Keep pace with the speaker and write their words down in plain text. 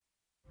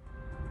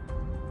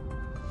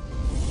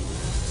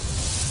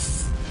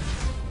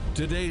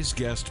Today's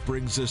guest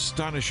brings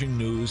astonishing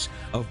news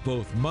of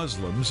both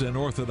Muslims and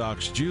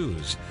Orthodox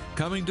Jews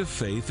coming to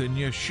faith in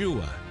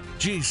Yeshua,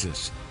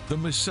 Jesus, the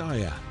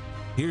Messiah.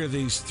 Hear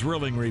these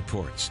thrilling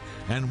reports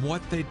and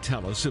what they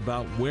tell us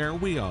about where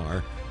we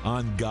are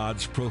on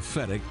God's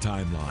prophetic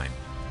timeline.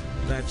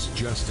 That's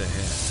just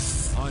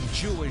ahead on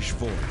Jewish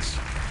Voice.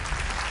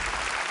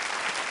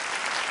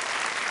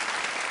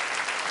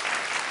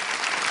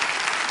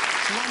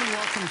 Shalom and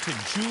welcome to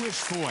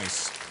Jewish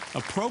Voice, a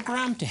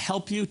program to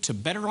help you to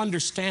better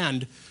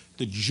understand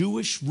the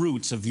Jewish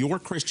roots of your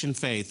Christian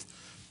faith,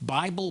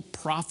 Bible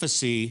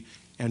prophecy,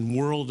 and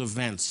world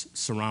events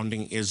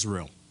surrounding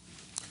Israel.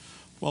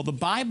 Well, the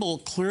Bible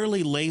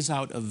clearly lays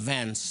out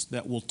events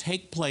that will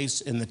take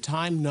place in the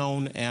time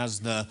known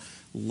as the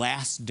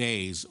last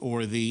days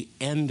or the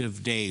end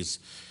of days.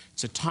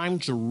 It's a time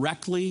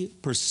directly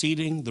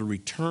preceding the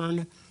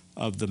return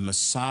of the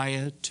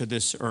Messiah to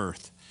this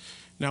earth.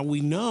 Now,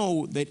 we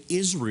know that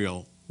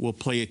Israel will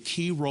play a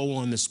key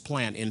role in this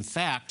plan. In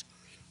fact,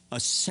 a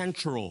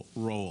central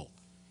role.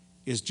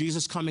 Is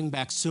Jesus coming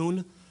back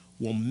soon?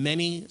 Well,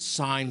 many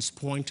signs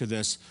point to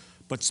this,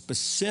 but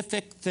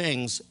specific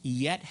things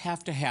yet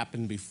have to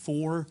happen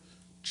before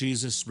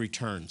Jesus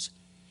returns.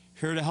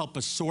 Here to help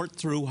us sort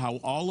through how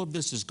all of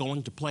this is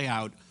going to play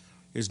out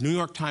is New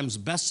York Times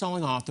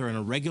best-selling author and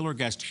a regular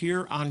guest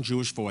here on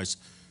Jewish Voice.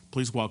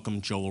 Please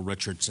welcome Joel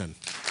Richardson.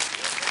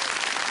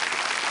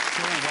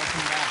 Joel,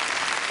 welcome back.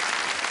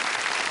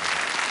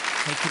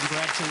 Hey,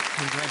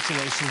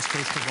 congratulations,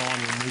 first of all, on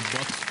your new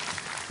book.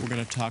 We're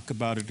going to talk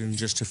about it in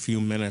just a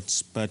few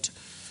minutes, but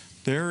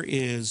there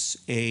is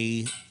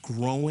a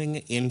growing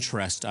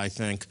interest, I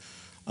think,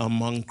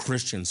 among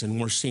Christians, and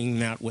we're seeing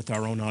that with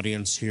our own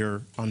audience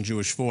here on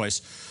Jewish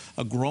Voice,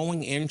 a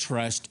growing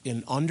interest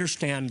in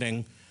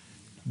understanding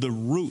the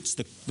roots,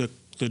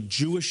 the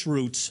Jewish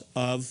roots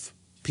of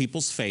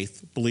people's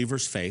faith,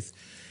 believers' faith,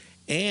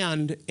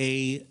 and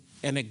an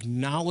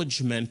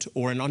acknowledgement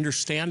or an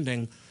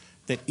understanding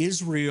that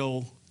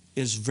Israel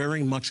is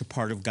very much a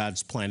part of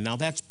God's plan. Now,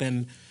 that's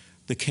been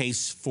the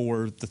case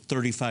for the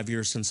 35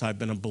 years since I've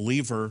been a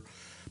believer,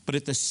 but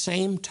at the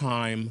same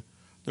time,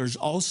 there's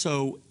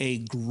also a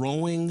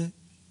growing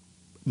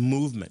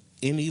movement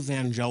in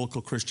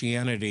evangelical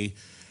Christianity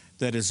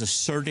that is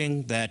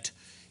asserting that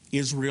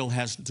Israel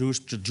has,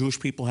 the Jewish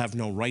people have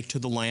no right to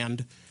the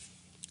land,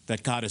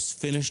 that God is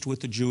finished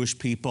with the Jewish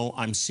people.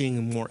 I'm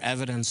seeing more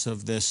evidence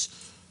of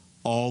this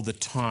all the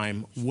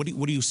time. What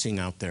are you seeing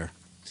out there?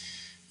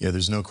 Yeah,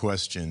 there's no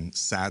question,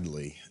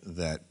 sadly,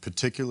 that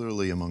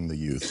particularly among the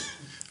youth,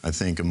 I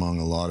think among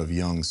a lot of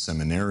young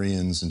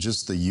seminarians and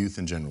just the youth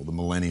in general, the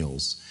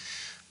millennials,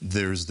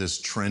 there's this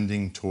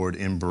trending toward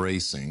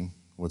embracing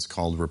what's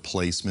called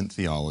replacement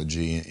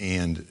theology,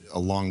 and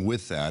along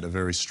with that, a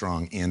very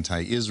strong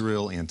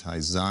anti-Israel,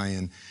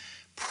 anti-Zion,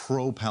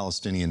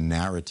 pro-Palestinian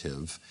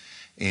narrative.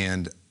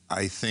 And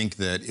I think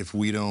that if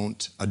we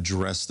don't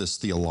address this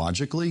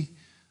theologically,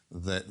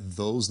 that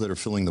those that are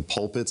filling the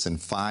pulpits in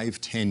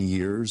 5-10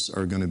 years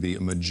are going to be a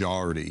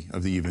majority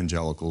of the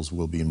evangelicals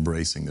will be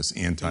embracing this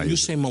anti-Israel. You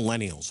say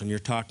millennials, and you're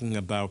talking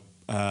about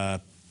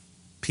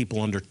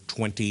people under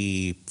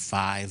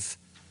 25,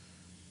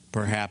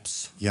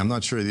 perhaps? Yeah, I'm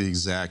not sure the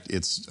exact.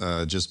 It's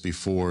just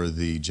before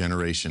the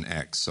Generation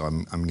X, so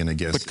I'm going to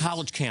guess. But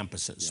college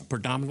campuses, yeah.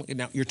 Predominantly.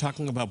 Now, you're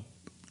talking about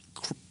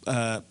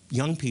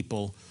young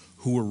people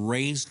who were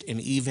raised in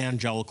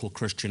evangelical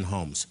Christian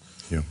homes.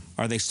 Yeah.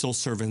 Are they still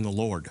serving the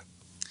Lord?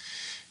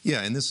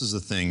 Yeah, and this is the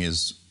thing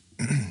is,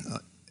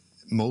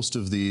 most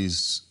of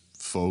these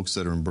folks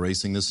that are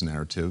embracing this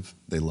narrative,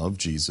 they love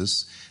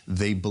Jesus.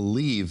 They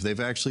believe, they've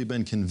actually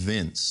been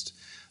convinced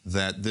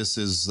that this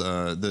is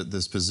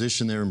this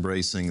position they're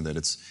embracing, that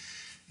it's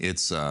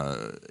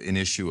an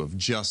issue of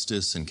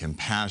justice and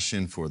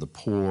compassion for the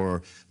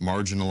poor,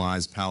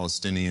 marginalized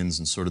Palestinians,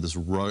 and sort of this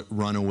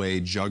runaway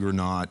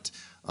juggernaut,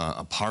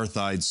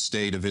 apartheid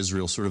state of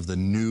Israel, sort of the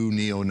new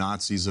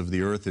neo-Nazis of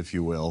the earth, if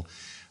you will,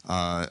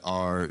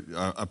 are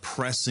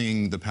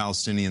oppressing the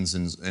Palestinians,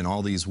 and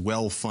all these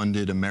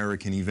well-funded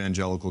American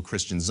evangelical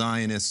Christian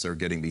Zionists are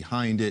getting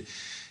behind it,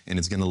 and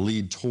it's going to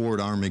lead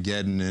toward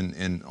Armageddon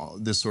and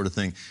this sort of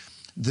thing.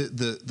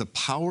 The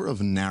power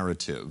of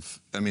narrative,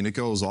 I mean, it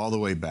goes all the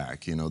way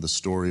back, you know, the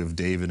story of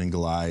David and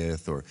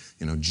Goliath, or,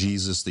 you know,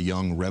 Jesus, the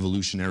young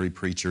revolutionary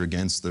preacher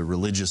against the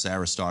religious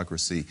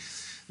aristocracy.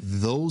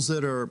 Those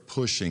that are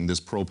pushing this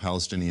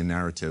pro-Palestinian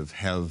narrative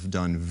have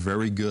done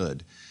very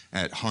good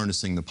at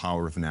harnessing the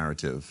power of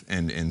narrative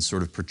and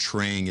sort of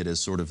portraying it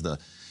as sort of the...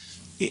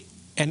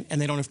 And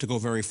they don't have to go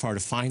very far to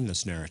find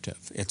this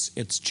narrative.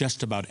 It's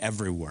just about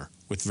everywhere,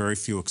 with very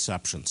few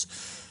exceptions.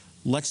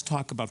 Let's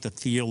talk about the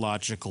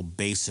theological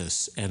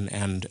basis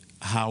and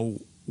how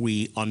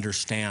we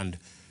understand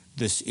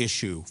this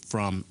issue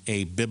from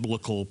a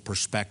biblical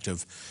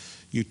perspective.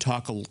 You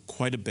talk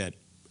quite a bit,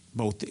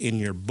 both in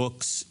your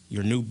books,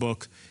 your new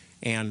book,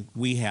 and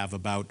we have,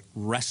 about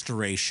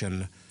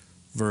restoration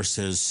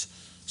versus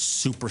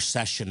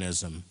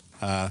supersessionism.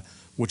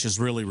 which is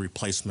really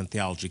replacement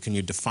theology. Can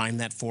you define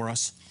that for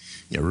us?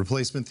 Yeah,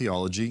 replacement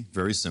theology,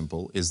 very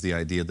simple, is the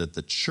idea that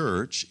the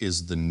church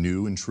is the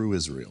new and true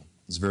Israel.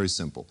 It's very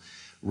simple.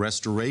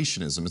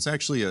 Restorationism, it's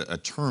actually a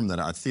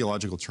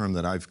theological term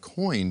that I've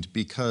coined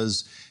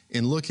because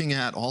in looking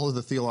at all of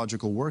the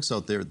theological works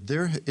out there,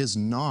 there is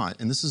not,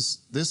 and this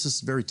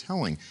is very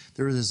telling,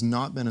 there has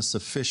not been a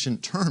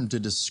sufficient term to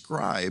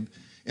describe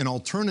an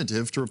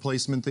alternative to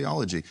replacement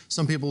theology.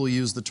 Some people will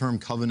use the term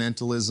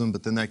covenantalism,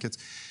 but then that gets...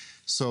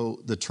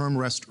 So the term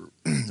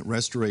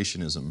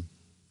restorationism,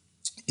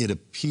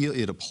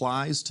 it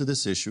applies to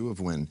this issue of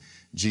when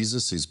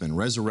Jesus, he's been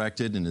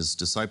resurrected, and his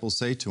disciples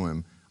say to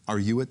him, are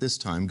you at this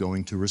time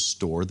going to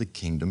restore the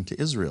kingdom to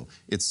Israel?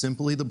 It's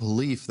simply the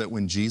belief that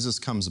when Jesus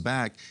comes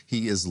back,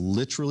 he is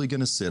literally going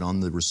to sit on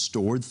the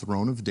restored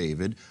throne of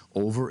David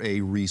over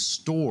a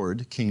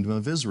restored kingdom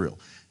of Israel.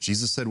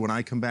 Jesus said, when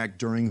I come back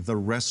during the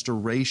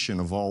restoration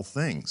of all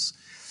things.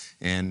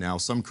 And now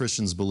some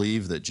Christians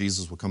believe that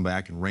Jesus will come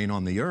back and reign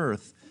on the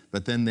earth,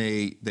 but then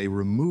they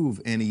remove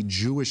any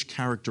Jewish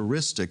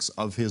characteristics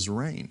of his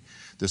reign.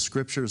 The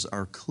scriptures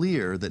are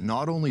clear that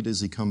not only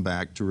does he come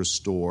back to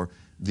restore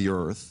the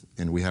earth,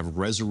 and we have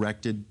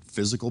resurrected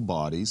physical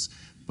bodies,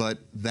 but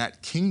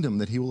that kingdom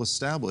that he will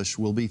establish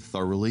will be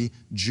thoroughly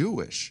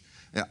Jewish.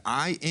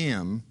 I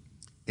am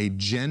a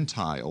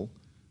Gentile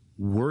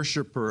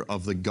worshiper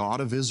of the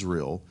God of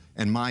Israel,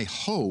 and my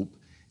hope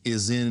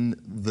is in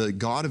the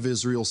God of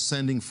Israel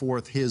sending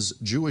forth his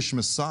Jewish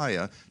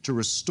Messiah to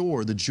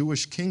restore the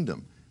Jewish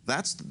kingdom.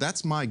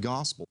 That's my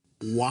gospel.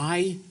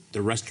 Why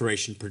the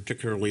restoration,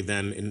 particularly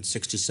then in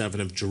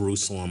 67 of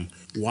Jerusalem,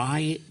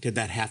 why did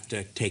that have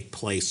to take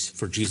place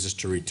for Jesus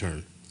to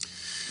return?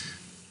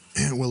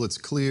 Well, it's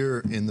clear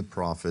in the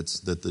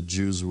prophets that the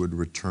Jews would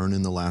return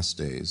in the last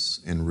days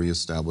and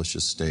reestablish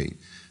a state.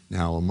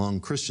 Now, among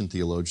Christian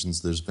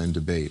theologians, there's been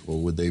debate. Well,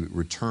 would they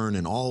return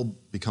and all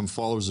become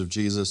followers of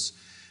Jesus,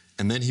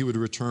 and then he would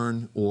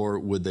return, or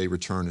would they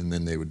return and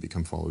then they would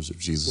become followers of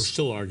Jesus? We're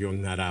still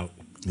arguing that out.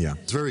 Yeah,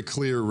 it's a very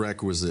clear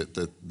requisite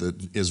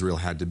that Israel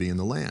had to be in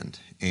the land,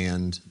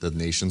 and the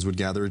nations would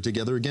gather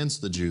together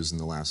against the Jews in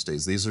the last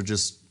days. These are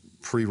just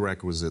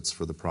prerequisites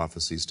for the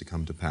prophecies to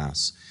come to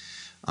pass.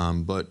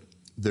 But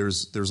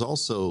there's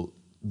also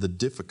the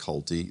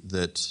difficulty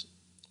that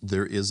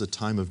there is a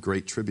time of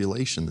great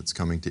tribulation that's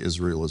coming to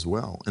Israel as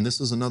well. And this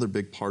is another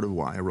big part of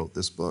why I wrote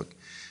this book,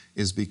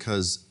 is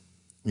because,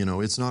 you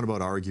know, it's not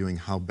about arguing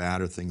how bad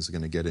are things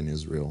going to get in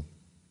Israel.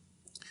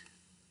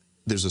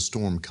 There's a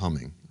storm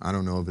coming. I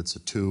don't know if it's a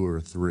 2 or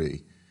a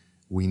 3.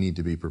 We need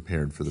to be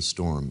prepared for the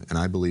storm. And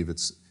I believe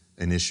it's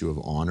an issue of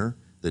honor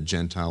that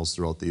Gentiles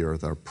throughout the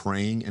earth are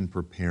praying and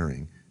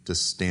preparing to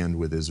stand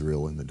with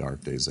Israel in the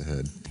dark days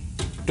ahead.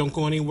 Don't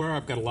go anywhere.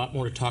 I've got a lot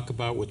more to talk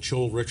about with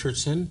Joel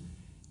Richardson,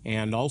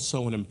 and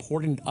also an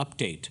important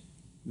update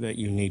that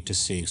you need to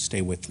see.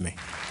 Stay with me.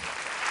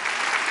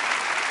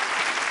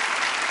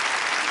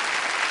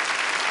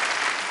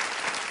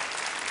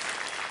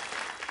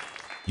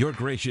 Your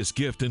gracious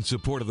gift in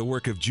support of the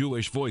work of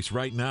Jewish Voice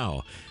right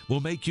now will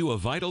make you a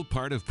vital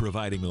part of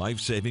providing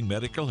life-saving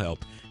medical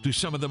help to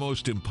some of the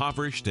most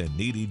impoverished and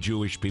needy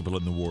Jewish people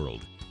in the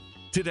world.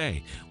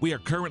 Today, we are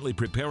currently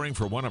preparing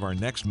for one of our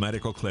next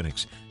medical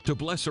clinics to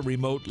bless a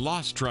remote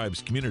Lost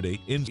Tribes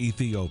community in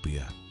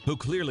Ethiopia, who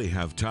clearly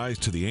have ties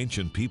to the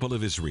ancient people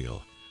of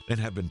Israel and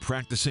have been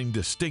practicing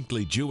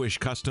distinctly Jewish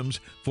customs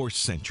for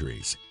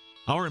centuries.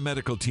 Our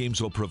medical teams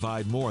will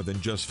provide more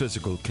than just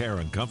physical care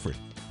and comfort.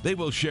 They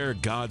will share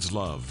God's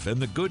love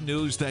and the good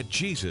news that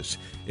Jesus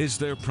is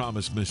their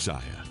promised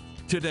Messiah.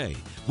 Today,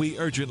 we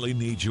urgently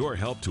need your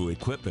help to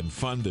equip and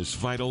fund this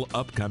vital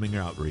upcoming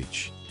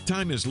outreach.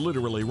 Time is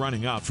literally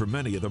running out for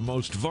many of the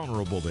most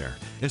vulnerable there,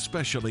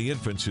 especially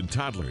infants and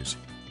toddlers.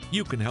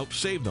 You can help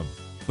save them,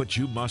 but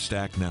you must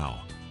act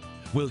now.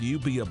 Will you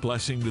be a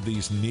blessing to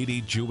these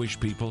needy Jewish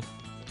people?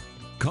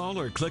 Call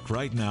or click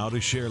right now to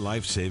share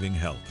life-saving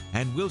help,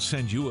 and we'll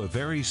send you a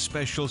very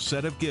special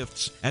set of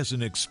gifts as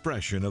an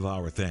expression of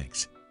our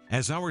thanks.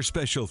 As our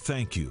special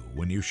thank you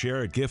when you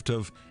share a gift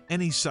of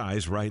any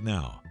size right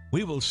now,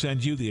 we will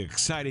send you the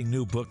exciting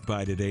new book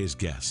by today's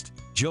guest,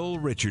 Joel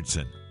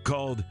Richardson,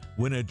 called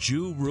When a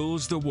Jew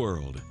Rules the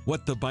World,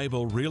 What the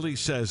Bible Really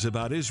Says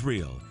About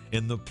Israel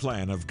in the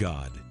Plan of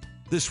God.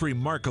 This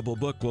remarkable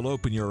book will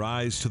open your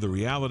eyes to the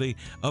reality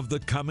of the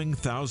coming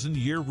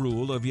 1,000-year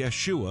rule of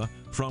Yeshua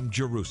from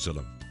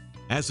Jerusalem.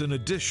 As an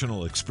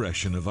additional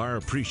expression of our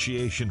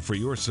appreciation for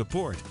your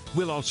support,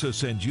 we'll also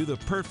send you the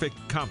perfect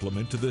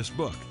complement to this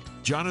book,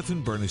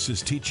 Jonathan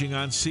Bernis's teaching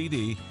on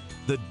CD,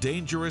 The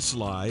Dangerous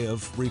Lie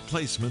of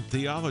Replacement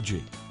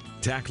Theology,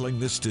 tackling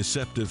this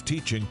deceptive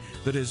teaching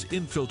that has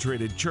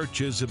infiltrated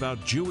churches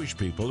about Jewish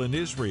people in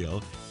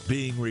Israel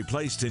being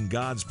replaced in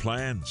God's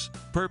plans,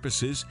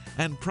 purposes,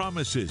 and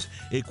promises,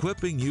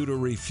 equipping you to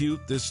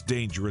refute this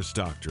dangerous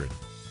doctrine.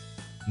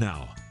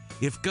 Now,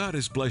 if God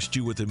has blessed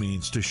you with the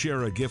means to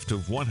share a gift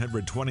of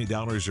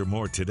 $120 or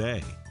more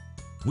today,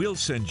 We'll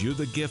send you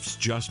the gifts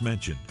just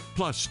mentioned,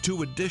 plus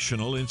 2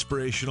 additional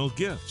inspirational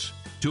gifts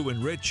to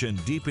enrich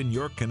and deepen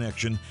your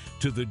connection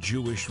to the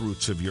Jewish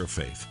roots of your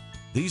faith.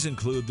 These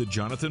include the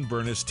Jonathan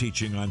Bernis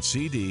teaching on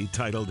CD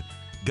titled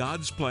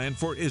God's Plan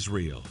for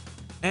Israel.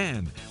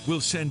 And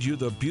we'll send you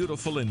the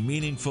beautiful and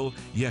meaningful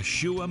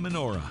Yeshua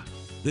Menorah.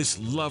 This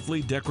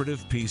lovely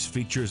decorative piece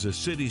features a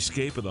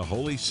cityscape of the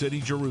holy city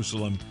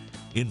Jerusalem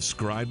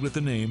inscribed with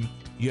the name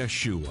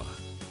Yeshua.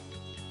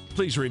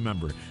 Please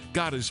remember,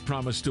 God has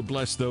promised to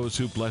bless those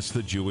who bless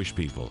the Jewish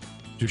people.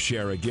 To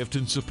share a gift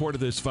in support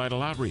of this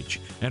vital outreach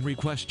and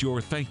request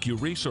your thank you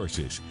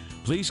resources,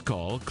 please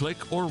call,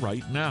 click, or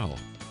write now.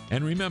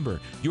 And remember,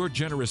 your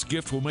generous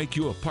gift will make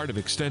you a part of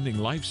extending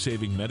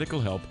life-saving medical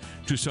help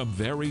to some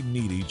very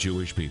needy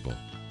Jewish people.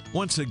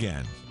 Once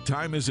again,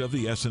 time is of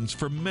the essence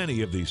for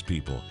many of these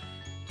people.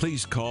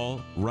 Please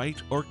call,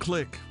 write, or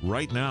click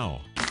right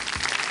now.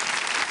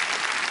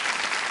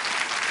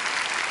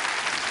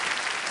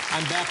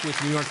 I'm back with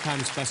New York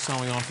Times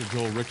bestselling author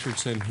Joel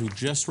Richardson, who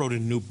just wrote a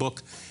new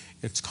book.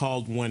 It's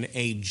called When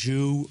a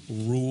Jew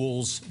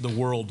Rules the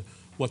World: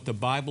 What the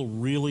Bible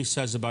Really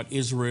Says About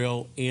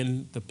Israel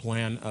in the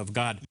Plan of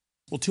God.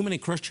 Well, too many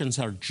Christians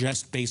are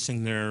just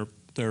basing their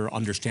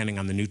understanding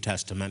on the New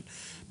Testament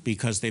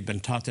because they've been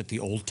taught that the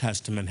Old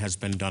Testament has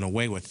been done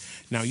away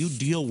with. Now, you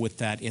deal with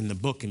that in the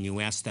book, and you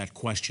ask that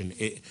question.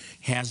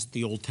 Has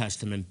the Old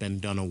Testament been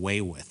done away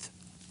with?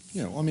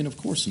 Yeah, I mean, of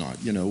course not.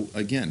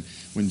 Again,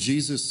 when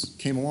Jesus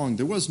came along,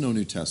 there was no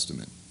New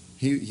Testament.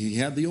 He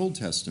had the Old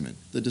Testament.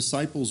 The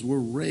disciples were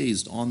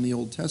raised on the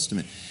Old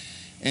Testament.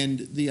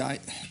 And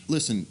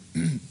listen,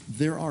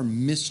 there are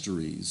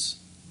mysteries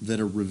that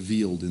are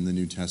revealed in the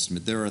New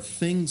Testament. There are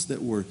things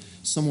that were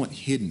somewhat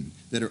hidden,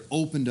 that are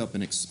opened up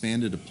and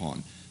expanded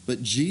upon.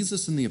 But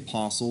Jesus and the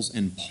apostles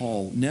and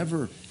Paul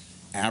never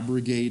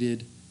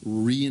abrogated,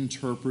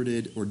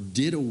 reinterpreted, or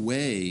did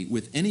away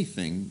with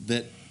anything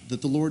that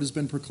the Lord has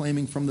been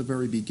proclaiming from the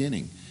very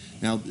beginning.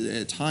 Now,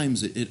 at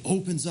times, it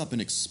opens up and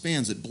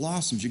expands, it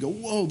blossoms. You go,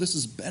 whoa, this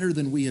is better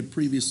than we had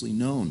previously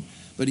known.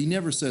 But he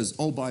never says,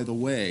 oh, by the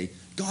way,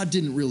 God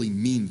didn't really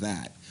mean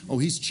that. Oh,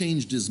 he's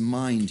changed his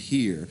mind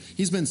here.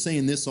 He's been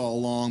saying this all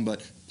along,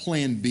 but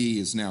plan B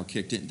is now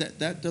kicked in.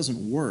 That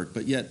doesn't work,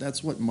 but yet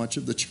that's what much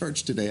of the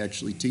church today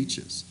actually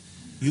teaches.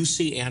 You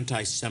see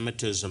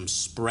anti-Semitism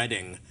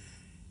spreading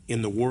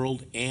in the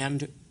world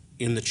and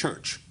in the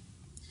church.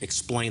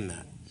 Explain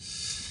that.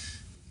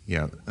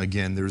 Yeah,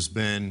 again, there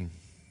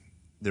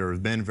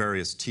have been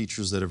various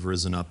teachers that have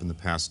risen up in the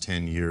past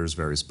 10 years,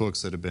 various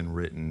books that have been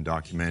written,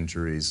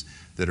 documentaries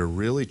that are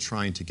really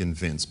trying to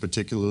convince,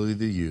 particularly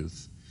the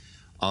youth,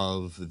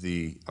 of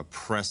the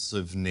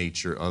oppressive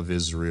nature of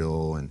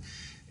Israel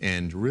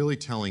and really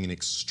telling an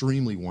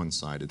extremely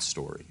one-sided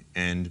story.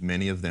 And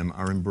many of them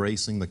are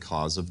embracing the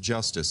cause of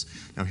justice.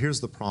 Now,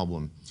 here's the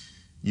problem.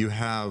 You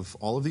have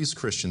all of these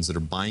Christians that are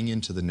buying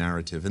into the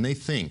narrative, and they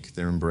think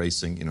they're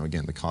embracing,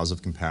 again, the cause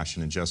of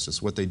compassion and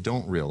justice. What they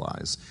don't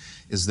realize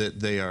is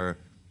that they are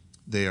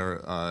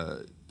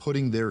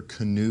putting their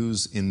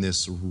canoes in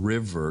this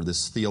river,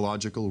 this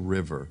theological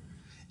river,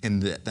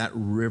 and that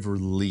river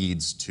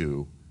leads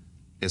to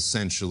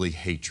essentially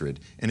hatred.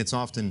 And it's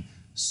often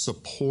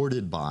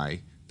supported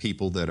by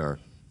people that are,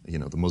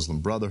 the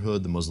Muslim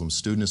Brotherhood, the Muslim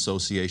Student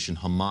Association,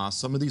 Hamas.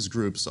 Some of these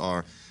groups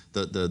are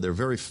their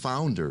very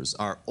founders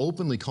are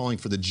openly calling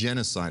for the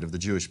genocide of the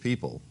Jewish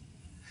people.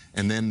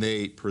 And then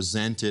they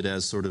present it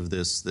as sort of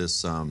this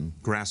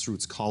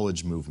grassroots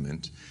college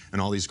movement. And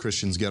all these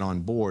Christians get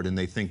on board and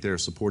they think they're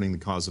supporting the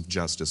cause of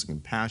justice and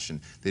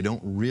compassion. They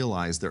don't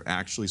realize they're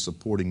actually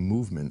supporting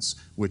movements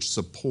which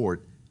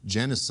support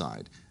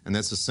genocide. And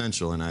that's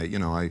essential. And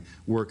I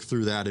work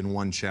through that in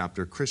one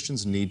chapter.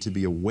 Christians need to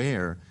be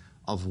aware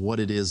of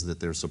what it is that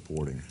they're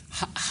supporting.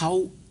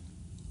 How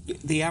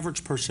the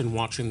average person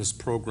watching this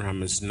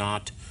program is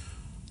not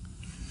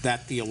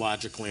that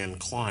theologically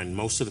inclined.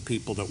 Most of the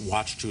people that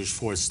watch Jewish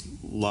Voice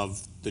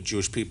love the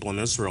Jewish people in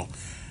Israel.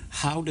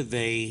 How do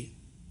they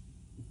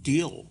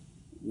deal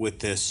with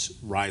this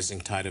rising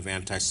tide of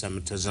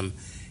anti-Semitism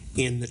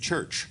in the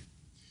church?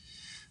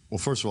 Well,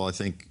 first of all, I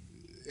think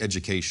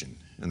education,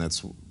 and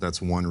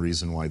that's one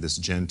reason why this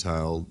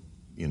Gentile,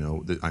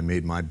 I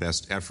made my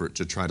best effort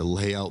to try to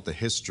lay out the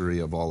history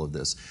of all of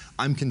this.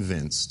 I'm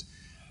convinced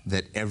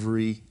that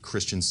every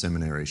Christian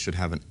seminary should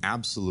have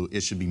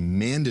it should be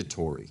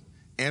mandatory.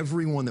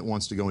 Everyone that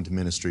wants to go into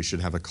ministry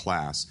should have a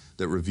class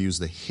that reviews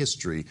the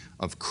history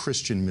of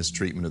Christian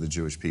mistreatment of the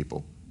Jewish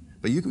people.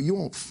 But you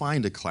won't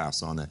find a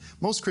class on that.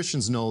 Most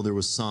Christians know there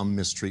was some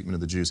mistreatment of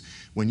the Jews.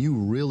 When you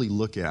really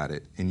look at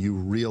it and you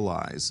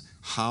realize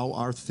how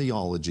our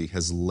theology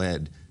has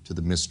led to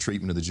the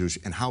mistreatment of the Jewish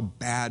and how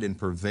bad and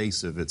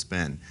pervasive it's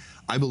been,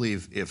 I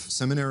believe if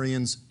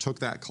seminarians took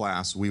that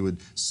class, we would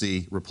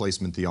see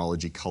replacement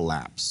theology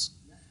collapse.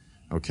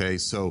 Okay,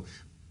 so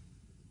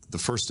the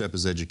first step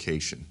is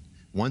education.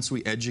 Once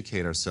we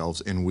educate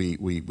ourselves and we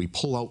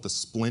pull out the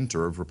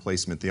splinter of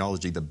replacement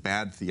theology, the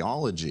bad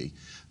theology,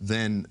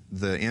 then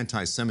the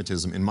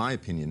anti-Semitism, in my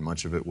opinion,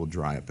 much of it will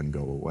dry up and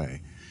go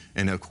away.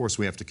 And of course,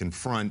 we have to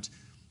confront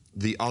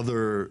the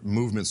other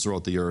movements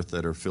throughout the earth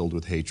that are filled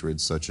with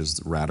hatred, such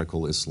as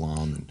radical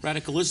Islam. And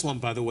Radical Islam,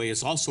 by the way,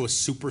 is also a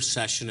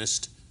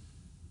supersessionist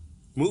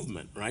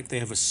movement, right? They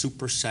have a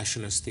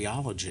supersessionist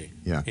theology,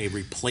 Yeah. a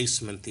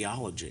replacement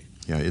theology.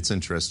 yeah, it's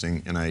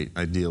interesting, and I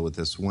deal with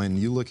this. When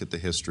you look at the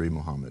history of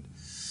Muhammad,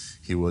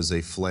 he was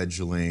a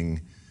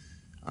fledgling,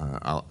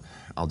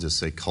 I'll just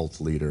say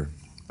cult leader.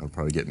 That'll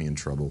probably get me in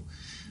trouble.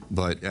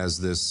 But as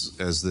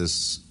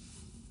this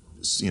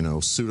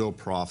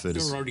pseudo-prophet.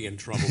 You're already in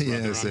trouble, brother.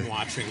 Yes, I'm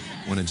watching.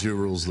 When a Jew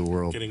rules the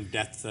world. Getting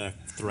death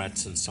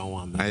threats and so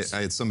on. I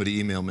had somebody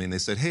email me and they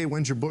said, hey,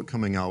 when's your book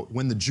coming out?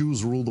 When the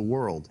Jews rule the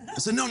world. I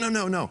said,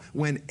 no.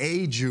 When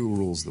a Jew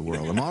rules the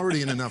world. I'm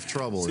already in enough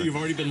trouble. So you've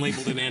already been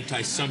labeled an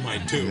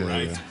anti-Semite too,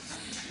 right?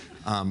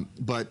 Yeah.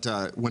 But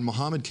when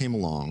Muhammad came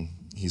along,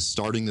 he's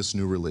starting this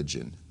new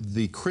religion.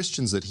 The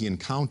Christians that he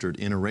encountered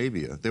in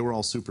Arabia, they were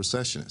all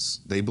supersessionists.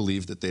 They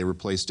believed that they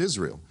replaced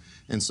Israel.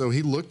 And so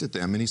he looked at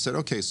them and he said,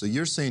 okay, so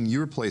you're saying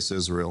you replace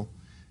Israel.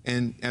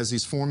 And as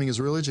he's forming his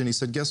religion, he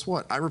said, guess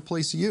what? I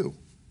replace you.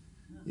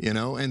 You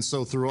know, and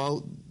so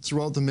throughout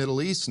the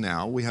Middle East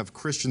now, we have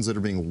Christians that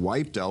are being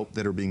wiped out,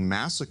 that are being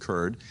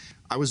massacred.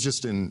 I was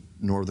just in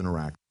northern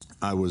Iraq.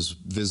 I was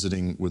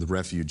visiting with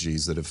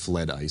refugees that have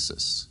fled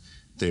ISIS.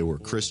 They were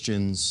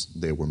Christians,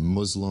 they were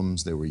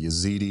Muslims, they were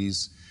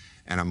Yazidis.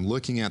 And I'm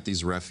looking at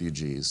these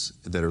refugees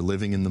that are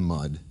living in the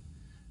mud.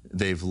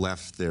 They've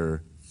left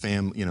their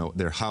family, you know,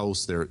 their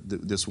house.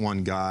 This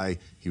one guy,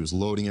 he was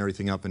loading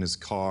everything up in his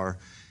car,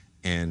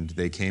 and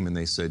they came and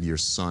they said, your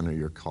son or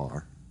your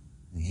car.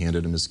 He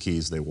handed him his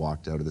keys. They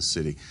walked out of the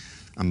city.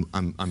 I'm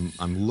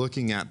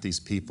looking at these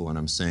people and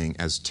I'm saying,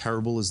 as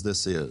terrible as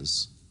this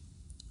is,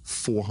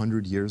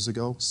 400 years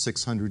ago,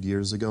 600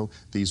 years ago,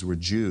 these were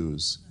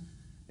Jews,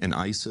 and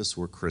ISIS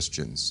were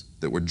Christians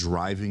that were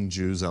driving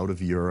Jews out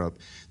of Europe,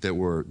 that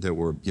were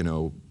you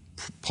know,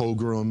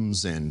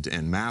 pogroms and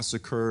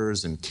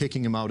massacres and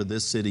kicking them out of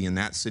this city and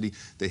that city.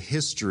 The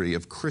history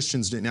of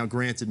Christians, now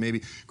granted,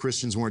 maybe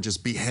Christians weren't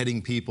just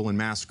beheading people in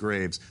mass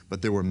graves,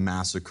 but there were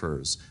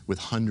massacres with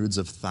hundreds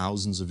of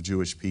thousands of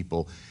Jewish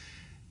people.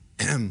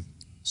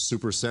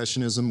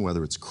 Supersessionism,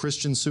 whether it's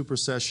Christian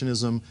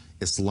supersessionism,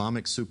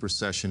 Islamic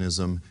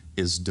supersessionism,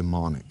 is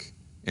demonic.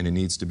 And it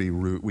needs to be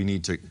we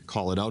need to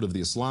call it out of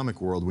the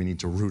Islamic world. We need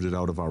to root it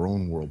out of our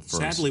own world first.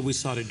 Sadly, we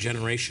saw it a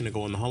generation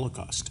ago in the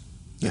Holocaust.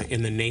 Yeah.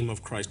 In the name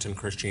of Christ and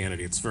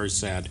Christianity. It's very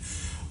sad.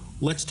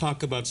 Let's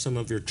talk about some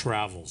of your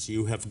travels.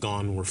 You have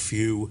gone where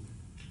few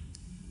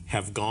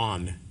have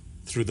gone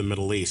through the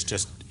Middle East,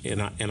 just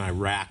in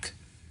Iraq.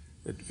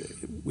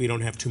 We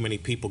don't have too many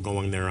people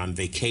going there on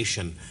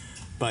vacation.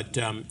 But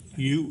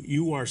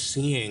you are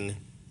seeing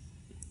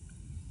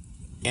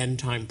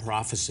end-time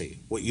prophecy,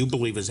 what you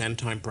believe is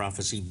end-time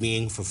prophecy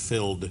being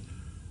fulfilled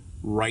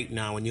right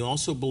now. And you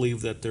also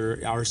believe that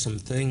there are some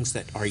things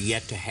that are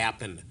yet to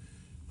happen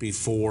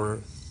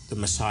before the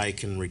Messiah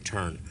can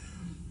return.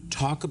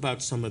 Talk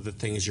about some of the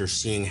things you're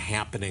seeing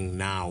happening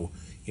now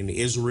in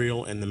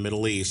Israel and the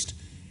Middle East,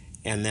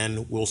 and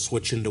then we'll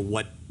switch into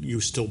what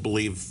you still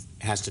believe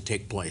has to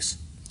take place.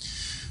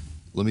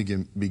 Let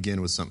me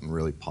begin with something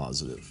really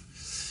positive.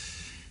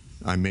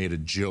 I made a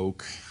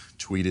joke,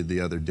 tweeted the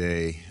other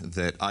day,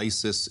 that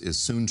ISIS is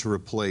soon to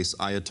replace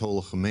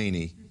Ayatollah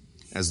Khomeini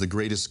as the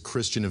greatest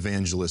Christian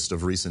evangelist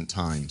of recent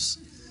times.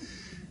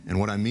 And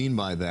what I mean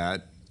by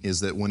that is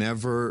that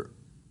whenever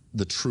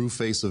the true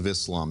face of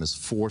Islam is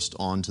forced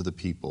onto the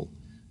people,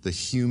 the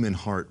human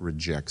heart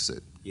rejects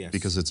it. Yes.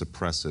 Because it's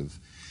oppressive.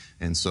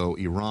 And so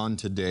Iran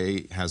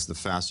today has the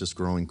fastest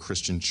growing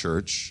Christian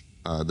church,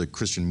 the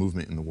Christian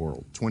movement in the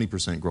world,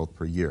 20% growth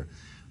per year.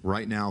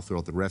 Right now,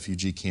 throughout the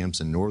refugee camps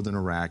in northern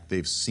Iraq,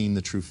 they've seen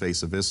the true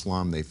face of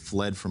Islam. They've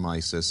fled from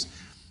ISIS.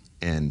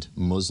 And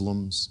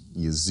Muslims,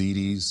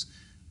 Yazidis,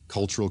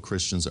 cultural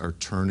Christians are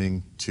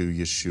turning to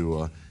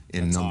Yeshua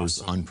in That's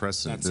numbers awesome.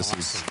 unprecedented. That's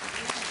awesome.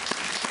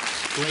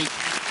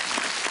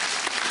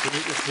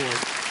 Great report.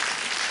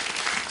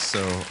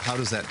 So how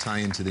does that tie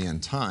into the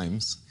end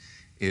times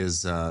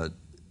is, I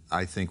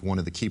think, one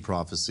of the key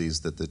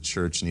prophecies that the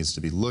church needs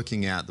to be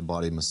looking at, the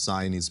body of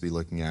Messiah needs to be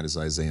looking at, is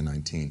Isaiah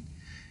 19.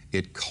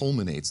 It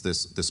culminates,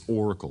 this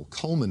oracle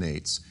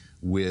culminates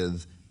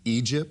with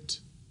Egypt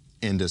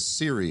and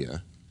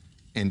Assyria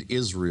and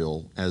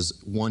Israel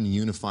as one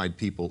unified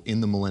people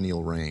in the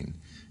millennial reign.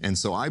 And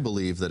so I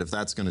believe that if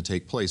that's going to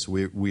take place,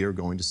 we are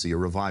going to see a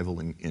revival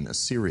in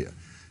Assyria.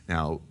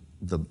 Now,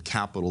 the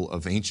capital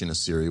of ancient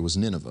Assyria was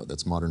Nineveh.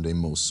 That's modern-day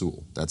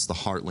Mosul. That's the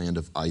heartland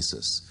of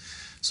ISIS.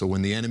 So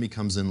when the enemy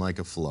comes in like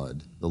a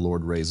flood, the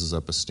Lord raises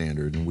up a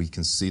standard, and we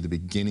can see the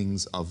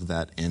beginnings of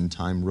that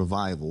end-time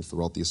revival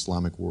throughout the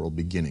Islamic world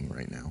beginning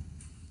right now.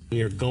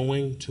 You're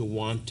going to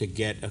want to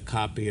get a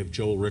copy of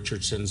Joel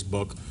Richardson's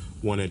book,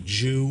 When a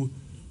Jew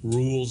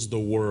Rules the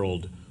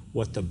World,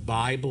 what the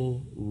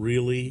Bible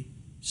really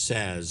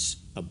says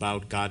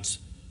about God's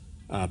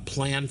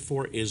plan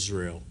for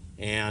Israel.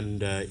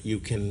 And you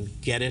can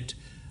get it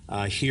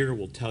here.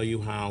 We'll tell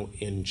you how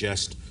in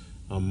just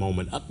a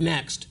moment. Up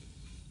next,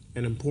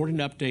 an important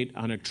update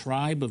on a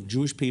tribe of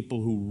Jewish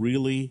people who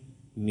really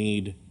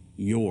need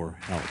your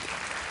help.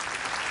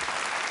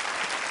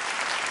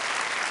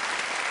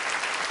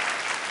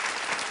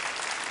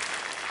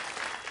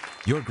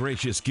 Your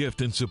gracious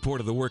gift in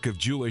support of the work of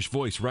Jewish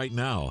Voice right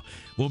now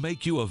will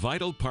make you a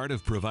vital part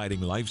of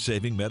providing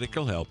life-saving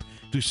medical help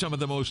to some of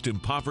the most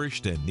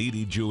impoverished and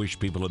needy Jewish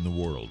people in the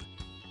world.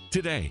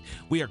 Today,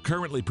 we are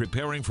currently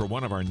preparing for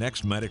one of our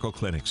next medical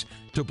clinics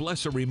to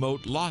bless a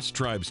remote Lost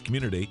Tribes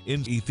community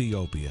in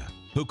Ethiopia,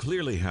 who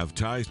clearly have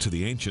ties to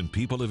the ancient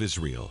people of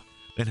Israel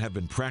and have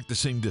been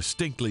practicing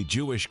distinctly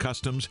Jewish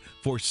customs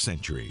for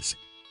centuries.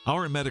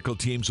 Our medical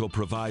teams will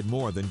provide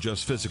more than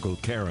just physical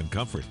care and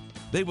comfort.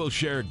 They will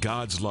share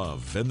God's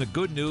love and the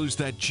good news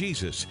that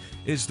Jesus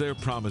is their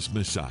promised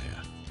Messiah.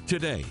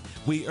 Today,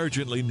 we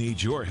urgently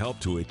need your help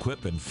to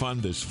equip and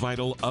fund this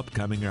vital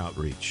upcoming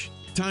outreach.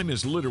 Time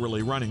is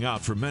literally running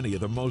out for many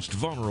of the most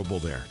vulnerable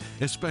there,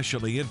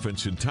 especially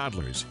infants and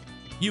toddlers.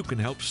 You can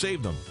help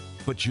save them,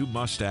 but you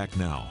must act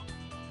now.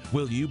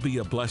 Will you be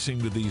a blessing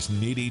to these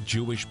needy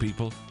Jewish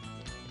people?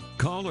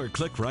 Call or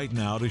click right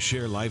now to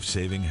share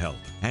life-saving help,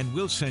 and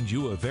we'll send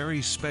you a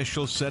very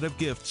special set of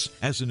gifts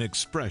as an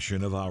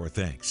expression of our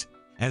thanks.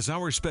 As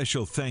our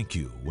special thank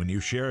you when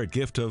you share a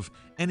gift of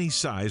any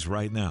size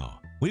right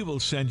now, we will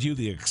send you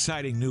the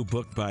exciting new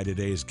book by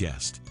today's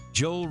guest,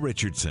 Joel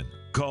Richardson,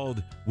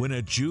 called When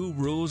a Jew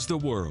Rules the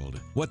World,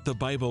 What the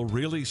Bible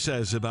Really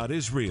Says About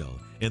Israel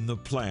in the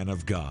Plan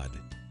of God.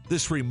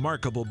 This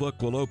remarkable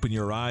book will open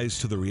your eyes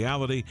to the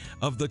reality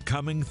of the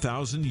coming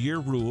 1,000-year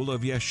rule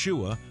of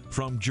Yeshua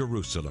from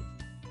Jerusalem.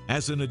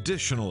 As an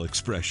additional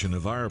expression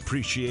of our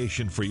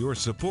appreciation for your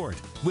support,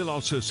 we'll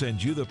also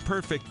send you the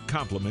perfect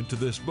complement to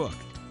this book,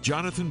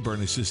 Jonathan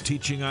Bernis's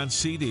teaching on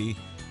CD,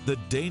 The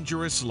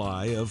Dangerous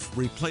Lie of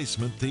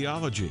Replacement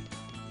Theology,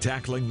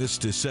 tackling this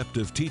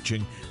deceptive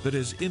teaching that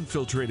has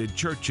infiltrated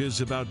churches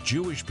about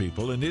Jewish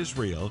people in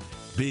Israel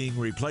being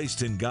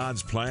replaced in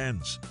God's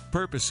plans,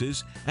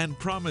 purposes, and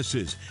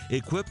promises,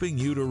 equipping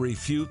you to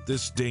refute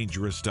this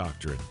dangerous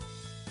doctrine.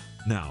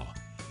 Now,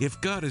 if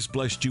God has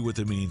blessed you with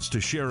the means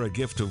to share a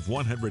gift of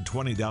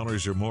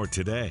 $120 or more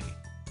today,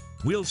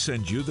 we'll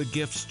send you the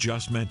gifts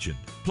just mentioned,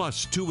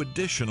 plus 2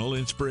 additional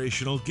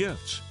inspirational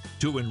gifts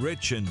to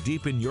enrich and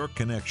deepen your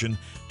connection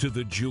to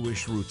the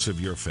Jewish roots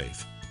of your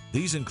faith.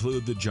 These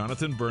include the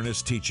Jonathan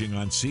Bernis teaching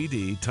on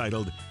CD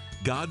titled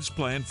God's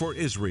Plan for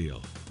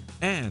Israel.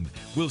 And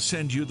we'll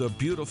send you the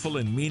beautiful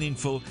and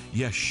meaningful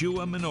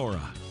Yeshua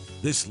Menorah.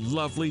 This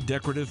lovely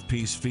decorative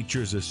piece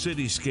features a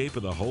cityscape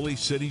of the holy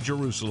city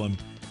Jerusalem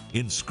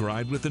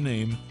inscribed with the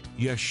name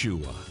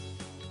Yeshua.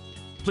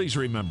 Please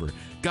remember,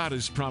 God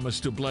has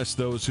promised to bless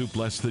those who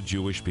bless the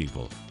Jewish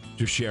people.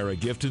 To share a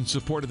gift in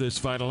support of this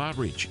vital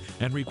outreach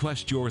and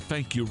request your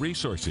thank you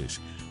resources,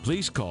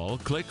 please call,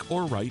 click,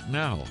 or write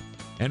now.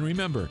 And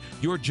remember,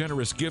 your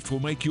generous gift will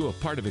make you a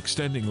part of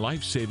extending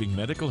life-saving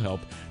medical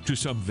help to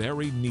some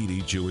very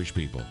needy Jewish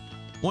people.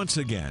 Once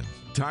again,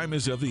 time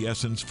is of the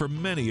essence for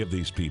many of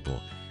these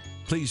people.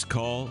 Please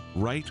call,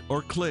 write,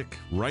 or click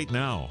right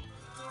now.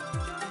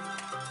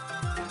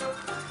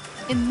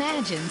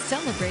 Imagine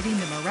celebrating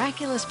the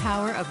miraculous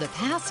power of the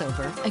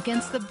Passover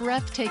against the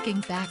breathtaking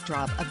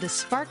backdrop of the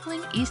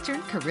sparkling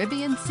Eastern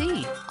Caribbean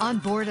Sea on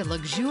board a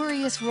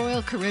luxurious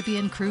Royal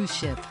Caribbean cruise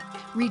ship.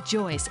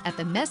 Rejoice at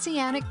the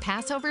Messianic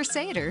Passover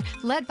Seder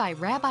led by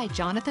Rabbi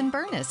Jonathan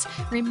Bernis,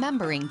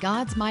 remembering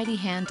God's mighty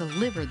hand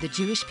delivered the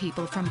Jewish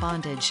people from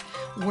bondage.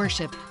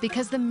 Worship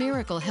because the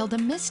miracle held a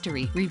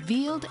mystery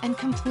revealed and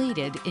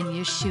completed in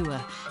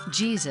Yeshua,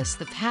 Jesus,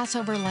 the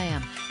Passover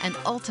Lamb, an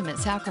ultimate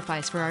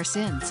sacrifice for our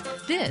sins.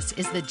 This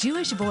is the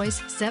Jewish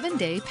Voice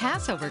 7-day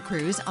Passover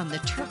cruise on the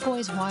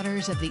turquoise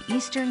waters of the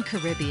Eastern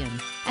Caribbean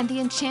and the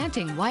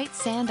enchanting white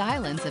sand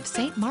islands of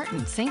St.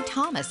 Martin, St.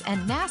 Thomas,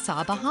 and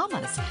Nassau,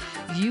 Bahamas.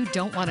 You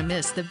don't want to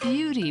miss the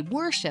beauty,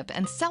 worship,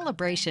 and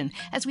celebration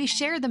as we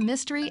share the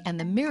mystery and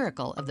the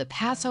miracle of the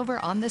Passover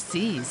on the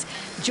seas.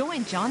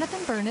 Join Jonathan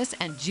Bernis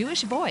and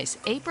Jewish Voice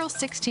April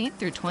 16th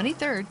through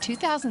 23rd,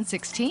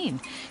 2016.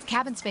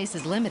 Cabin space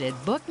is limited.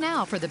 Book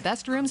now for the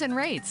best rooms and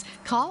rates.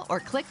 Call or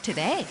click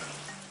today.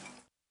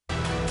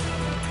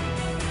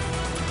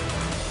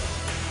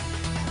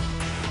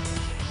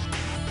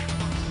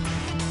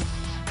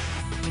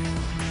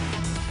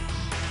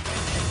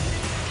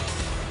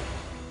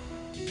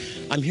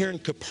 I'm here in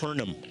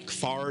Capernaum,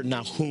 Kfar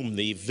Nahum,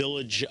 the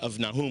village of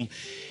Nahum,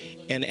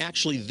 and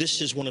actually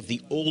this is one of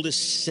the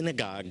oldest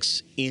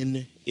synagogues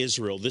in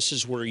Israel. This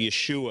is where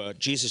Yeshua,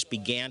 Jesus,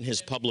 began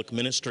his public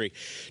ministry.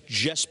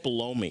 Just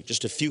below me,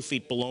 just a few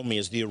feet below me,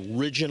 is the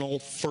original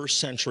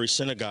first-century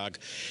synagogue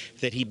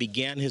that he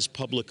began his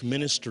public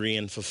ministry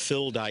and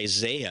fulfilled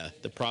Isaiah,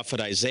 the prophet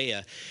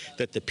Isaiah,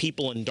 that the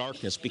people in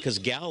darkness, because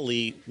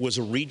Galilee was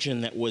a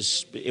region that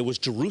was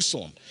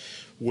Jerusalem,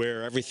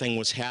 where everything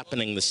was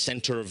happening, the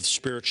center of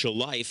spiritual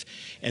life,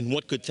 and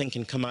what good thing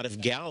can come out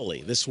of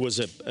Galilee? This was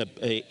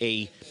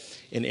an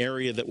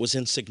area that was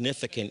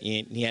insignificant,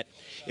 and yet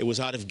it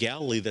was out of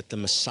Galilee that the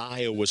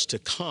Messiah was to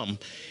come,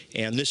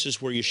 and this is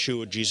where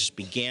Yeshua, Jesus,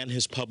 began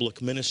his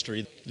public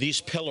ministry.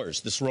 These pillars,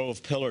 this row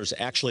of pillars,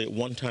 actually at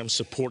one time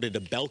supported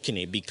a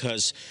balcony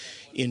because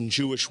in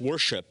Jewish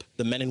worship,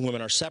 the men and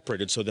women are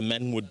separated, so the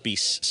men would be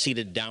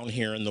seated down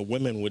here and the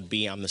women would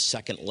be on the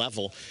second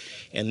level.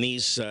 And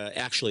these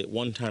actually at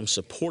one time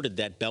supported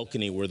that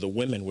balcony where the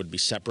women would be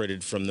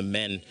separated from the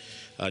men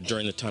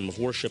during the time of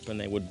worship, and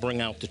they would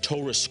bring out the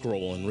Torah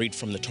scroll and read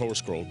from the Torah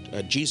scroll.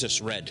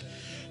 Jesus read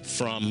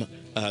from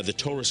the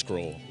Torah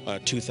scroll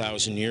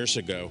 2,000 years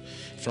ago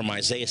from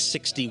Isaiah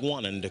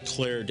 61 and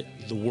declared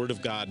the word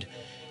of God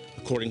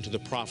according to the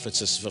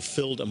prophets is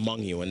fulfilled among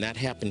you. And that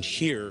happened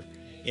here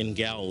in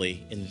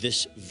Galilee in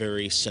this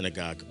very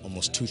synagogue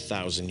almost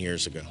 2,000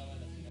 years ago.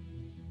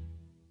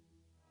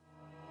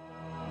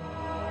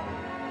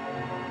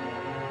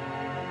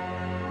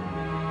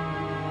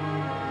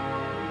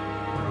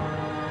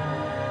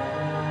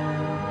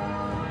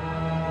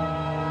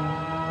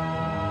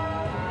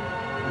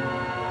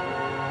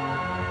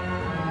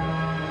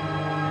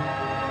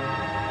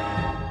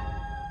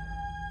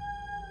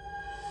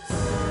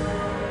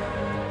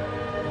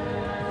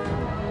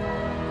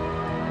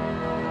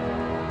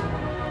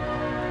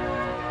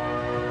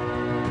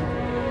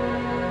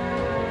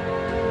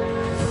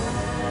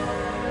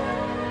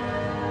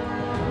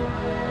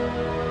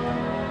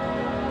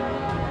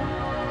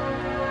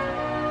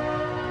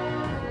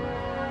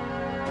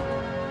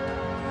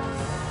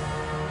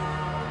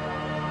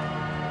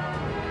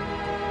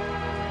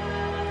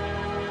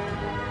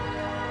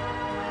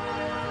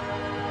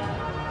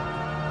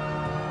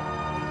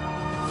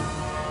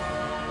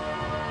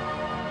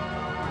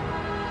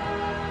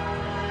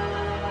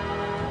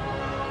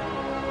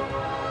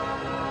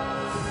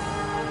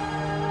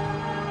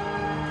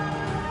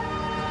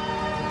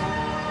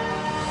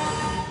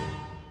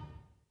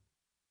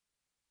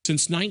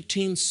 Since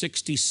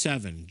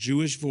 1967,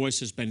 Jewish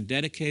Voice has been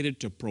dedicated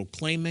to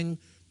proclaiming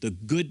the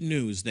good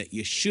news that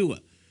Yeshua,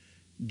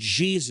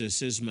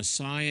 Jesus, is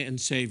Messiah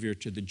and Savior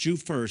to the Jew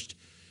first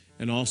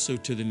and also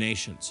to the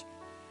nations.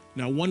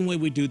 Now, one way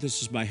we do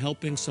this is by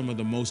helping some of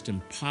the most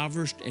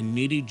impoverished and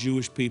needy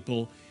Jewish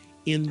people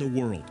in the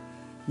world.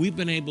 We've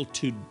been able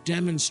to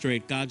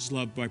demonstrate God's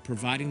love by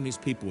providing these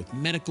people with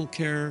medical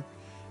care,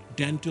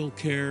 dental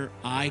care,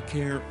 eye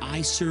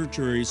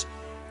surgeries,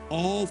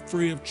 all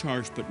free of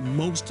charge, but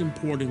most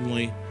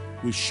importantly,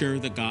 we share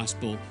the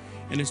gospel,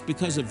 and it's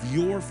because of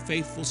your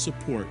faithful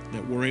support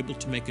that we're able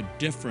to make a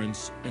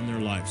difference in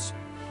their lives.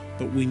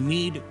 But we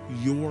need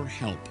your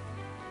help.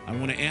 I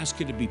want to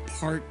ask you to be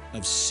part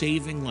of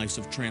saving lives,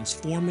 of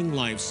transforming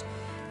lives,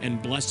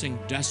 and blessing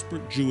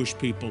desperate Jewish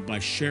people by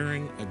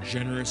sharing a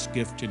generous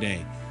gift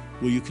today.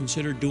 Will you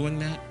consider doing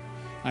that?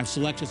 I've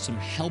selected some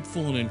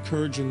helpful and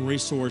encouraging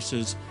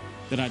resources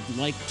that I'd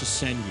like to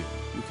send you.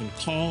 You can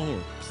call or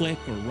click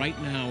or write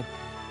now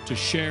to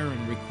share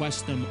and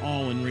request them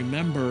all. And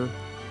remember,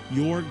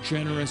 your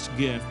generous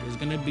gift is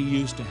going to be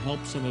used to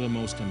help some of the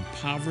most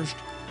impoverished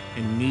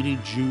and needy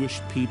Jewish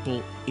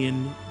people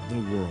in the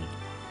world.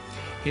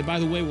 Hey, by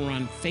the way, we're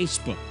on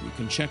Facebook. You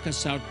can check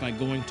us out by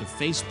going to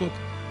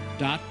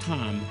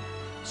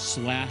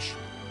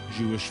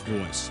facebook.com/Jewish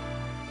Voice.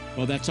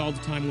 Well, that's all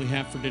the time we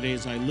have for today.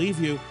 As I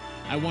leave you,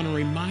 I want to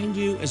remind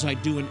you, as I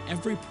do in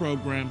every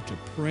program, to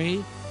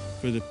pray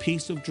for the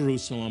peace of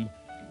Jerusalem.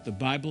 The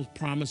Bible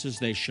promises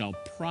they shall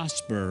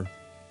prosper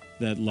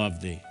that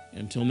love thee.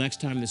 Until next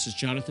time, this is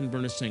Jonathan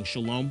Bernis saying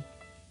shalom,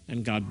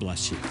 and God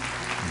bless you.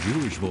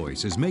 Jewish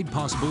Voice is made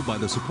possible by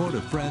the support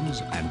of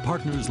friends and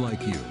partners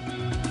like you.